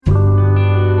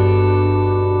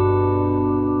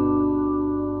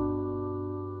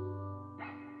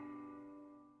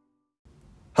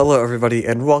Hello, everybody,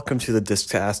 and welcome to the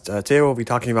Discast. Today we'll be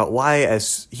talking about why,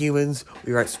 as humans,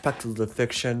 we write speculative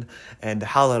fiction and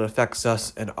how that affects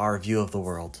us and our view of the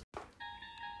world.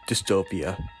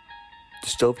 Dystopia.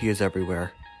 Dystopia is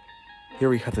everywhere. Here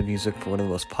we have the music for one of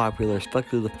the most popular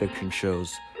speculative fiction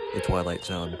shows, The Twilight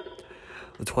Zone.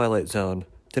 The Twilight Zone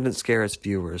didn't scare its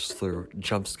viewers through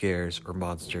jump scares or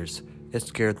monsters. It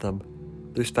scared them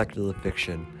through speculative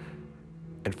fiction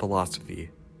and philosophy,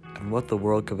 and what the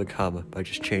world could become by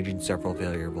just changing several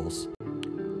variables.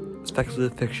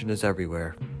 Speculative fiction is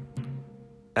everywhere.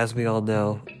 As we all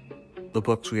know, the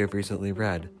books we have recently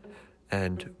read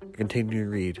and continue to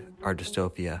read are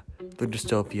dystopia. Through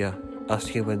dystopia, us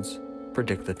humans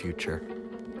predict the future.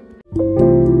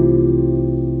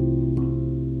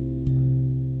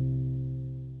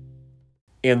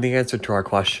 And the answer to our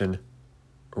question,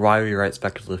 why we write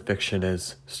speculative fiction,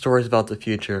 is stories about the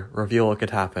future reveal what could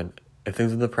happen if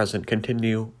things in the present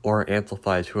continue or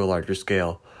amplify to a larger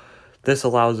scale. This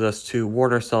allows us to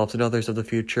warn ourselves and others of the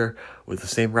future with the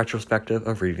same retrospective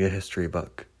of reading a history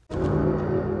book.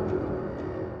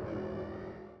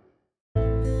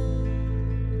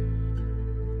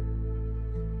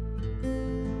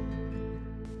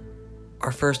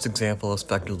 Our first example of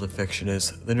speculative fiction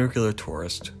is The Nuclear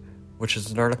Tourist, which is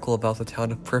an article about the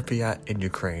town of Pripyat in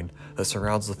Ukraine that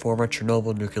surrounds the former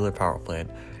Chernobyl nuclear power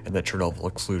plant and the Chernobyl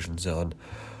exclusion zone.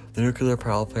 The nuclear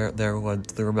power plant there went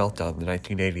through a meltdown in the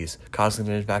 1980s, causing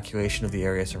an evacuation of the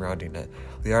area surrounding it.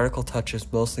 The article touches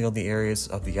mostly on the areas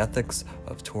of the ethics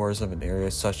of tourism in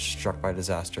areas such struck by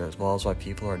disaster, as well as why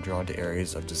people are drawn to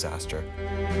areas of disaster.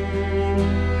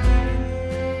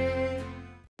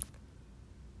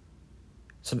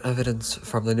 Some evidence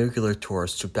from the nuclear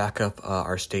tourist to back up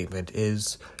our statement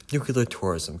is nuclear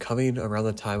tourism. Coming around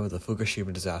the time of the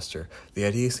Fukushima disaster, the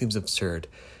idea seems absurd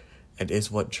and is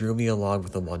what drew me along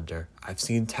with the wonder. I've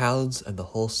seen towns and the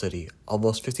whole city,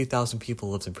 almost 50,000 people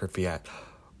lived in Pripyat,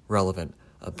 relevant,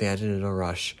 abandoned in a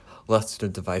rush, left to the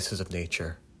devices of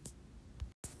nature.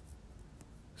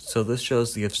 So this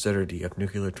shows the absurdity of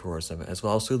nuclear tourism, as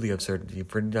well as the absurdity of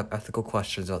bringing up ethical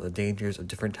questions about the dangers of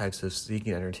different types of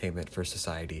seeking entertainment for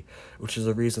society, which is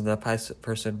the reason that a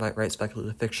person might write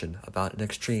speculative fiction about an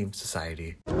extreme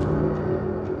society.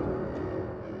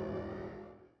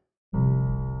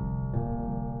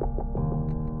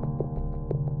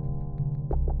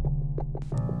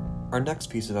 Our next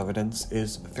piece of evidence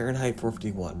is Fahrenheit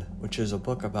 451, which is a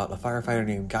book about a firefighter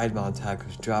named Guy Montag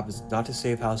whose job is not to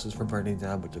save houses from burning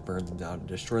down, but to burn them down and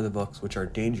destroy the books, which are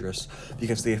dangerous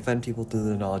because they offend people through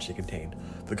the knowledge they contain.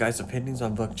 The guy's opinions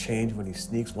on book change when he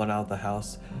sneaks one out of the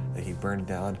house that he burned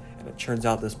down, and it turns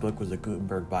out this book was a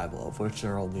Gutenberg Bible, of which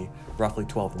there are only roughly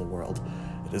 12 in the world.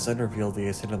 It is then revealed that he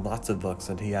has hidden lots of books,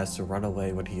 and he has to run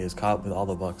away when he is caught with all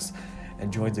the books,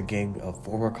 and joins a gang of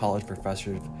former college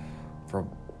professors from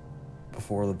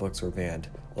before the books were banned.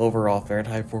 Overall,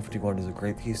 Fahrenheit 451 is a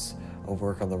great piece of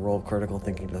work on the role of critical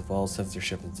thinking as well as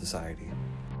censorship in society.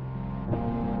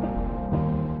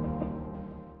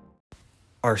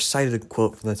 Our cited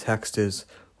quote from the text is,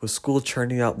 "With school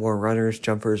churning out more runners,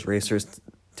 jumpers, racers,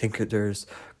 tinkerers,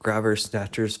 grabbers,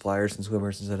 snatchers, flyers, and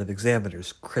swimmers instead of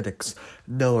examiners, critics,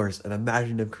 knowers, and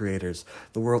imaginative creators,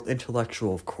 the word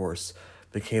intellectual, of course,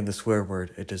 became the swear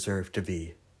word it deserved to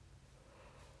be."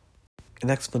 An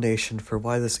explanation for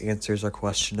why this answers our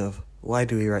question of why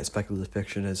do we write speculative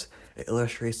fiction is it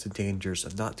illustrates the dangers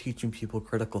of not teaching people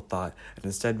critical thought and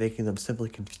instead making them simply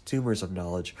consumers of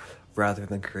knowledge rather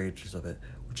than creators of it,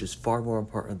 which is far more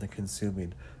important than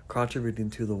consuming,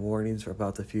 contributing to the warnings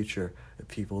about the future if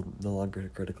people no longer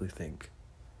critically think.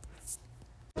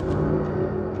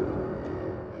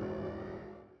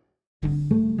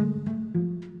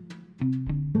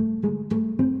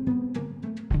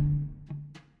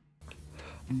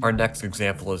 Our next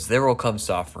example is There Will Come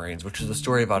Soft Rains, which is a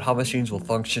story about how machines will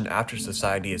function after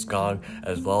society is gone,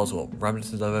 as well as what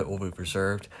remnants of it will be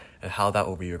preserved, and how that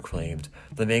will be reclaimed.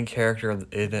 The main character in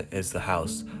it is the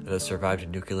house that has survived a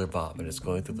nuclear bomb and is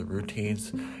going through the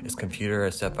routines. Its computer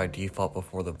is set by default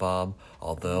before the bomb,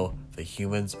 although the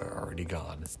humans are already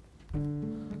gone.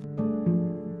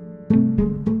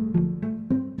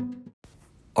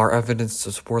 Our evidence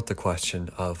to support the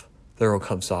question of There Will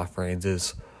Come Soft Rains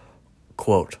is,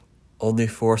 quote, "Only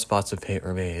 4 spots of paint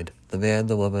remained. The man,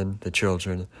 the woman, the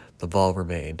children, the ball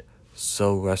remained.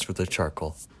 So rest with the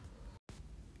charcoal."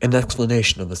 An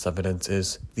explanation of this evidence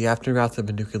is the aftermath of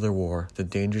a nuclear war, the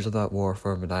dangers of that war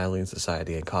for annihilating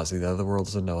society and causing the other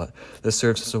worlds to know it. This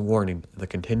serves as a warning, the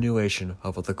continuation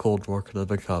of what the Cold War could have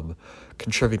become,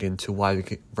 contributing to why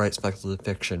we write speculative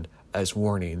fiction as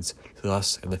warnings to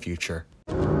us in the future.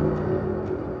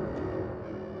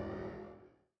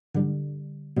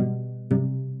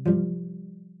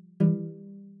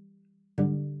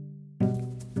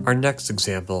 Our next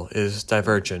example is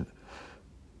Divergent,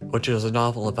 which is a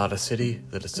novel about a city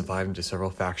that is divided into several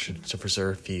factions to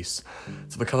preserve peace.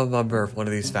 To become a member of one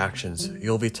of these factions,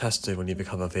 you'll be tested when you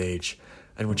become of age,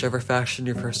 and whichever faction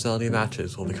your personality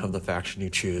matches will become the faction you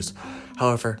choose.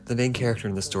 However, the main character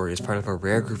in the story is part of a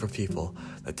rare group of people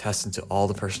that tests into all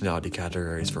the personality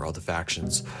categories for all the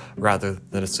factions, rather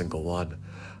than a single one.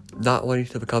 Not wanting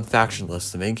to become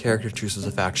factionless, the main character chooses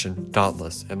a faction,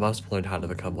 Dauntless, and must learn how to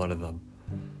become one of them.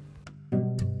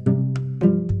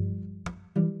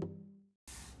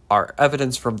 Our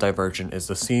evidence from Divergent is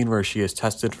the scene where she is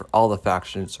tested for all the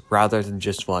factions rather than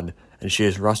just one, and she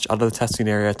is rushed out of the testing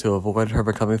area to avoid her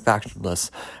becoming factionless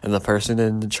and the person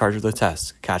in charge of the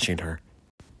test catching her.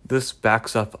 This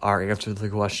backs up our answer to the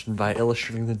question by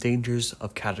illustrating the dangers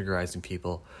of categorizing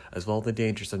people, as well as the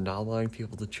dangers of not allowing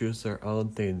people to choose their own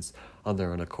things on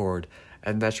their own accord,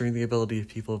 and measuring the ability of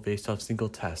people based on single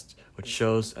tests, which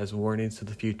shows as warnings to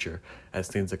the future as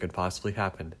things that could possibly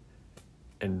happen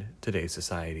in today's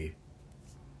society.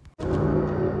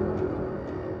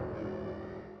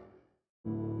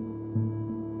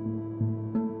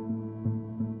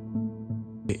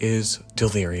 Is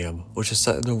Delirium, which is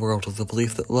set in a world with the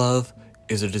belief that love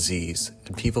is a disease,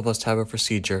 and people must have a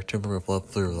procedure to remove love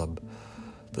through them.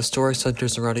 The story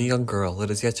centers around a young girl that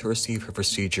is yet to receive her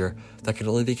procedure that can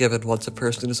only be given once a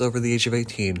person is over the age of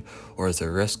 18 or is at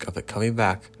risk of it coming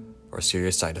back or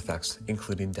serious side effects,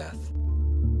 including death.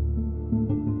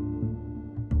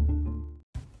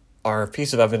 Our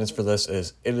piece of evidence for this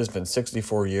is it has been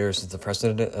 64 years since the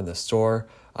president and the store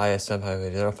ISM have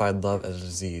identified love as a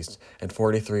disease, and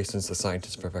 43 since the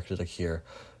scientists perfected a cure.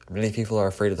 Many people are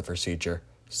afraid of the procedure.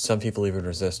 Some people even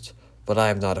resist. But I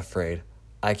am not afraid.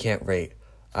 I can't wait.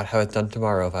 I'd have it done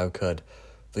tomorrow if I could.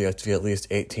 But you have to be at least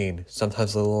 18,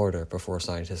 sometimes a little older, before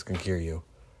scientists can cure you.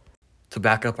 To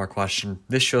back up our question,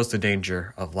 this shows the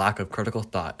danger of lack of critical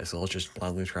thought as well as just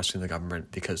blindly trusting the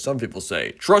government, because some people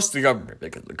say, trust the government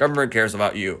because the government cares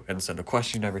about you, instead of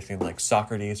questioning everything like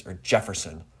Socrates or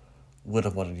Jefferson would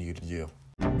have wanted you to do.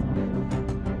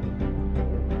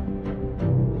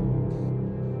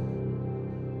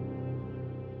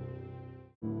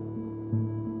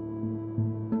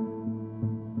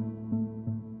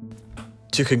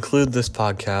 To conclude this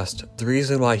podcast, the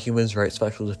reason why humans write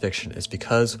speculative fiction is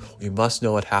because we must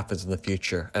know what happens in the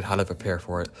future and how to prepare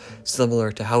for it,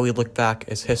 similar to how we look back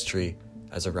as history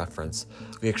as a reference.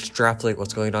 We extrapolate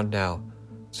what's going on now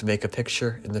to make a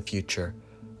picture in the future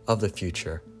of the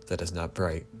future that is not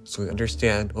bright, so we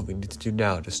understand what we need to do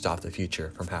now to stop the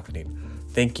future from happening.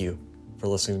 Thank you for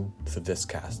listening to this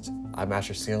cast. I'm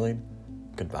Asher Sealing.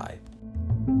 Goodbye.